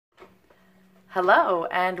Hello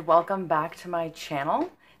and welcome back to my channel.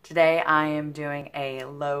 Today I am doing a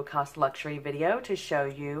low-cost luxury video to show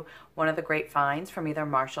you one of the great finds from either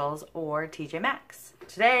Marshalls or TJMaxx.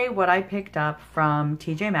 Today what I picked up from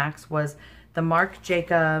TJMaxx was the Marc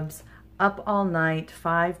Jacobs Up All Night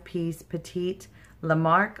 5-piece Petite La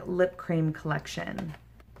Marque Lip Cream Collection.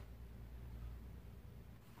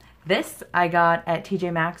 This I got at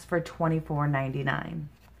TJMaxx for $24.99.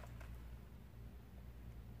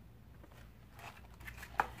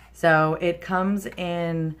 So it comes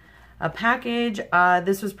in a package.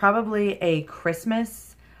 This was probably a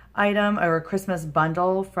Christmas item or a Christmas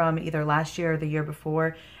bundle from either last year or the year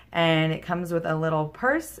before. And it comes with a little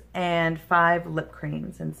purse and 5 lip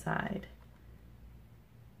creams inside.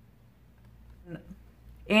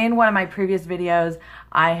 In one of my previous videos,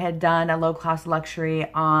 I had done a low-cost luxury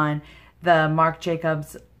on the Marc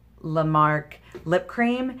Jacobs La Marque lip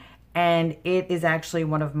cream. And it is actually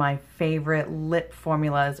one of my favorite lip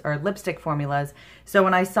formulas or lipstick formulas. So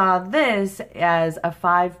when I saw this as a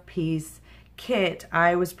 5-piece kit,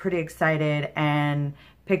 I was pretty excited and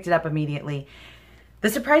picked it up immediately. The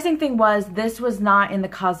surprising thing was this was not in the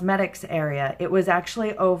cosmetics area. It was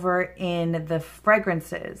actually over in the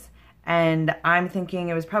fragrances. And I'm thinking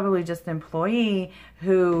it was probably just an employee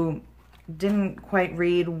who didn't quite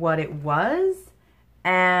read what it was.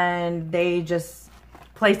 And they just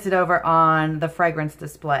placed it over on the fragrance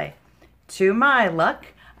display. To my luck,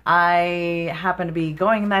 I happened to be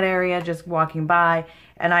going in that area, just walking by,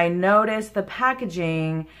 and I noticed the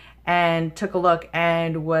packaging and took a look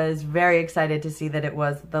and was very excited to see that it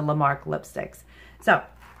was the La Marque lipsticks. So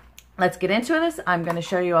let's get into this. I'm going to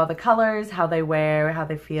show you all the colors, how they wear, how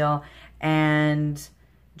they feel, and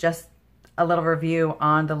just a little review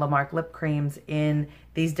on the La Marque lip creams in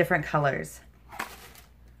these different colors.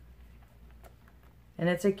 And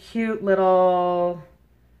it's a cute little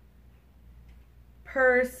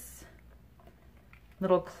purse,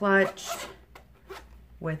 little clutch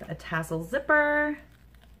with a tassel zipper.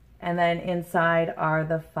 And then inside are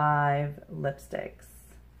the 5 lipsticks.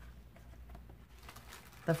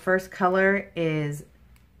 The first color is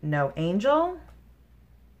No Angel.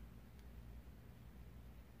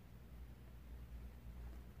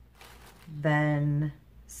 Then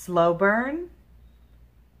Slow Burn.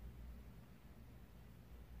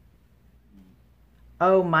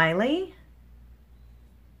 Oh Miley,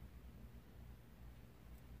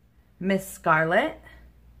 Miss Scarlet,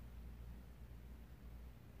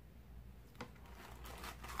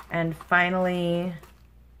 and finally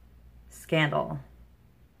Scandal.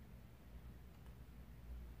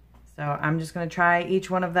 So I'm just going to try each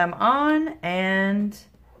one of them on and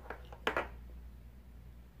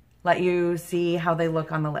let you see how they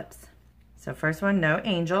look on the lips. So first one, No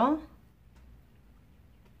Angel.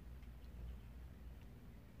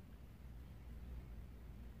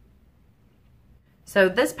 So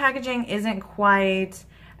this packaging isn't quite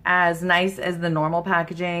as nice as the normal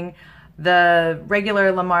packaging. The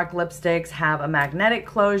regular La Marque lipsticks have a magnetic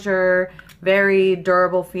closure, very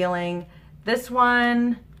durable feeling. This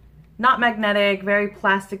one, not magnetic, very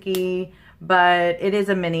plasticky, but it is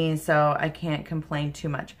a mini, so I can't complain too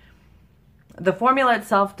much. The formula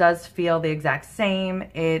itself does feel the exact same.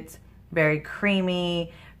 It's very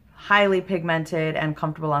creamy, highly pigmented, and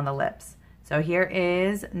comfortable on the lips. So here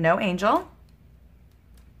is No Angel.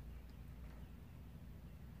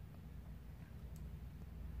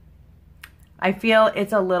 I feel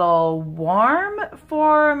it's a little warm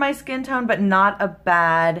for my skin tone, but not a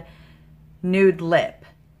bad nude lip.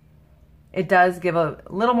 It does give a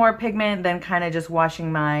little more pigment than kind of just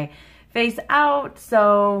washing my face out,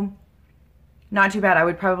 so not too bad. I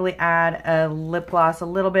would probably add a lip gloss, a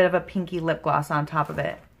little bit of a pinky lip gloss on top of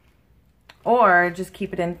it. Or just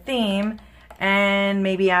keep it in theme and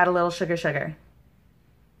maybe add a little Sugar Sugar.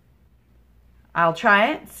 I'll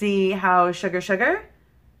try it, see how Sugar Sugar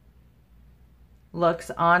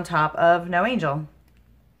looks on top of No Angel.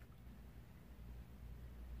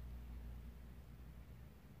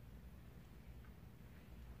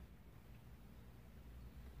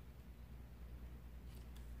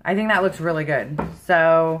 I think that looks really good.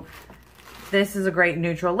 So this is a great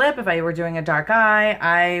neutral lip. If I were doing a dark eye,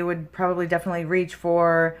 I would probably definitely reach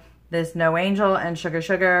for this No Angel and Sugar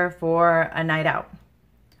Sugar for a night out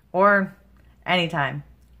or anytime.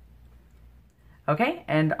 Okay,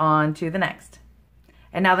 and on to the next.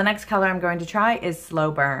 And now the next color I'm going to try is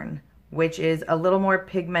Slow Burn, which is a little more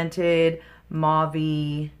pigmented,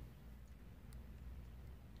 mauve-y.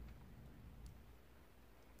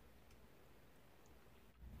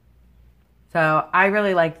 So I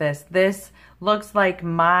really like this. This looks like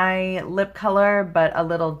my lip color, but a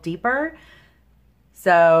little deeper.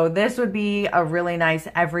 So this would be a really nice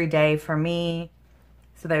everyday for me.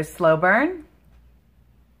 So there's Slow Burn.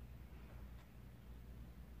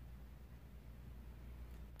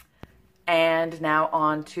 And now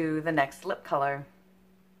on to the next lip color.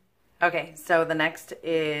 Okay, so the next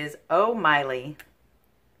is Oh Miley.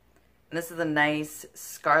 And this is a nice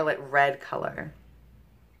scarlet red color.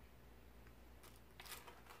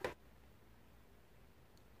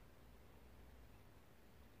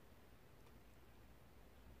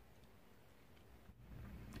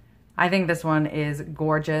 I think this one is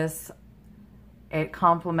gorgeous. It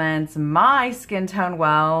complements my skin tone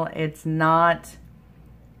well. It's not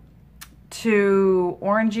too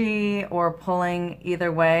orangey or pulling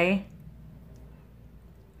either way.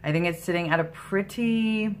 I think it's sitting at a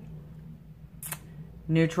pretty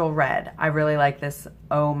neutral red. I really like this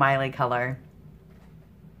Oh Miley color.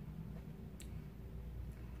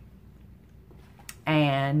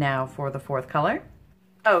 And now for the fourth color.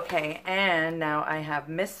 Okay, and now I have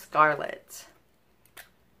Miss Scarlet.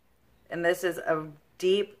 And this is a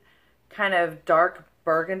deep, kind of dark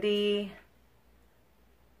burgundy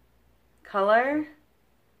color.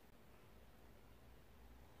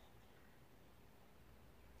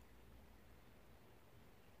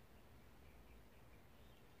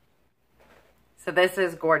 So this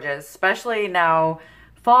is gorgeous, especially now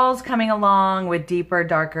fall's coming along with deeper,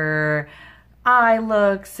 darker eye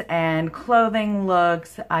looks and clothing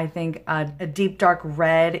looks. I think a deep dark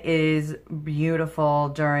red is beautiful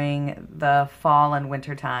during the fall and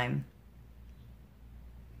winter time.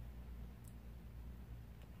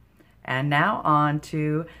 And now on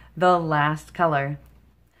to the last color.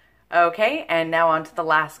 Okay, and now on to the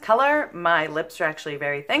last color. My lips are actually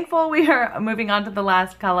very thankful we are moving on to the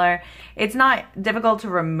last color. It's not difficult to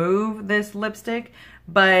remove this lipstick,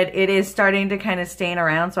 but it is starting to kind of stain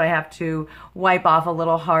around, so I have to wipe off a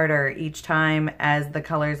little harder each time as the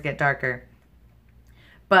colors get darker.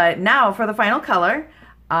 But now for the final color,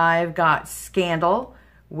 I've got Scandal,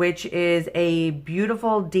 which is a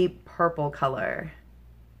beautiful deep purple color.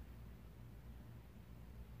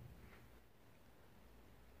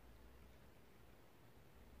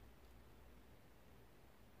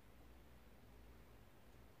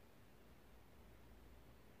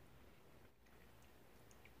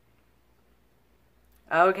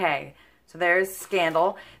 Okay, so there's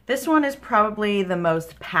Scandal. This one is probably the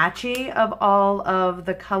most patchy of all of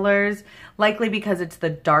the colors, likely because it's the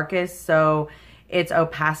darkest, so its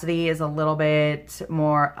opacity is a little bit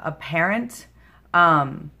more apparent.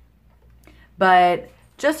 But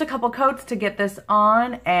just a couple coats to get this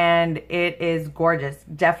on, and it is gorgeous.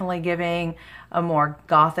 Definitely giving a more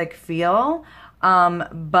gothic feel,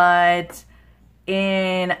 but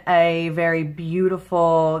in a very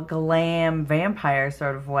beautiful glam vampire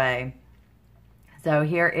sort of way. So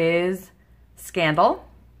here is Scandal.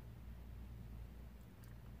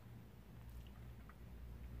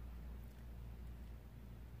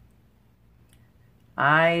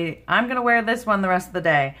 I'm gonna wear this one the rest of the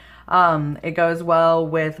day. It goes well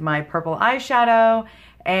with my purple eyeshadow,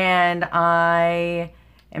 and I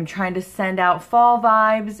am trying to send out fall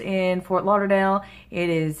vibes in Fort Lauderdale. It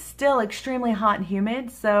is still extremely hot and humid,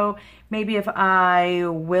 so maybe if I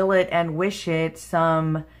will it and wish it,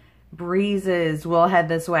 some breezes will head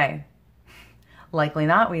this way. Likely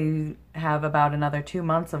not. We have about another 2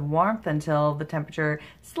 months of warmth until the temperature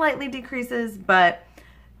slightly decreases, but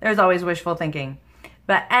there's always wishful thinking.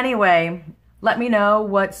 But anyway, let me know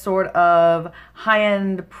what sort of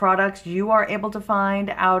high-end products you are able to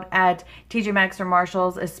find out at TJMaxx or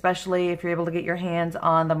Marshall's, especially if you're able to get your hands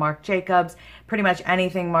on the Marc Jacobs, pretty much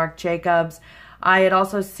anything Marc Jacobs. I had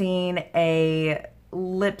also seen a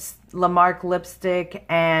Lamarck lipstick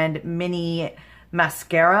and mini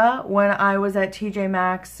mascara when I was at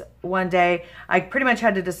TJMaxx one day. I pretty much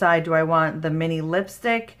had to decide, do I want the mini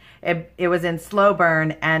lipstick? It was in Slow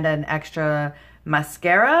Burn and an extra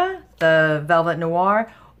mascara, the Velvet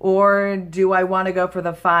Noir, or do I want to go for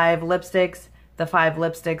the 5 lipsticks? The 5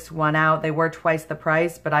 lipsticks won out. They were twice the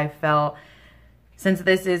price, but I felt since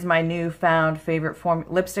this is my newfound favorite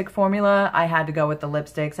lipstick formula, I had to go with the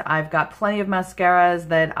lipsticks. I've got plenty of mascaras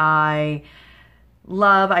that I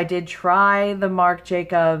love. I did try the Marc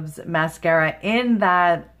Jacobs mascara in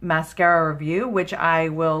that mascara review, which I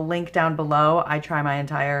will link down below. I try my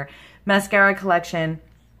entire mascara collection.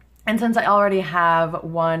 And since I already have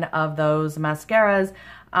one of those mascaras,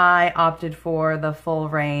 I opted for the full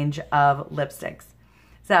range of lipsticks.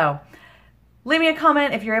 So leave me a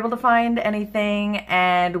comment if you're able to find anything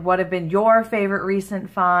and what have been your favorite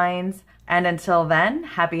recent finds. And until then,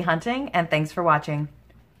 happy hunting and thanks for watching.